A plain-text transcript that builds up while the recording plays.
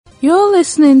You're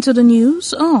listening to the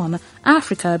news on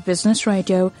Africa Business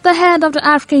Radio. The head of the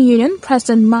African Union,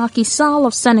 President Macky Sall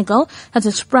of Senegal, has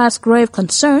expressed grave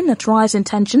concern at rising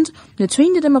tensions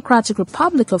between the Democratic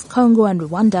Republic of Congo and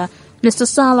Rwanda. Mr.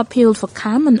 Sall appealed for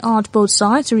calm and urged both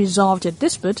sides to resolve their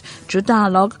dispute through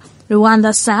dialogue.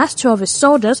 Rwanda says 2 of its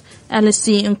soldiers,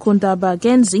 Élysée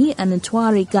Nkundabagenzi and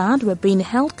Ntwari guard, were being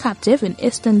held captive in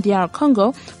eastern DR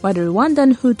Congo by the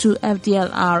Rwandan Hutu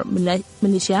FDLR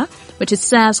militia, which it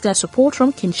says gets support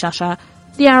from Kinshasa.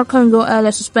 DR Congo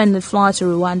earlier suspended flights to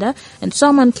Rwanda and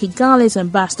summoned Kigali's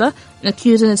ambassador,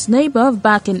 accusing its neighbour of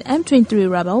backing M23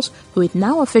 rebels, who it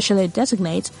now officially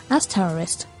designates as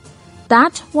terrorists.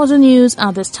 That was the news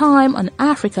at this time on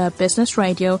Africa Business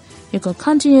Radio. You can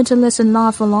continue to listen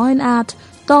live online at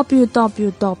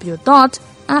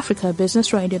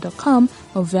www.africabusinessradio.com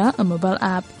or via a mobile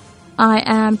app. I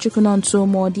am Chukunonso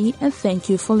Modi and thank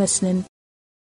you for listening.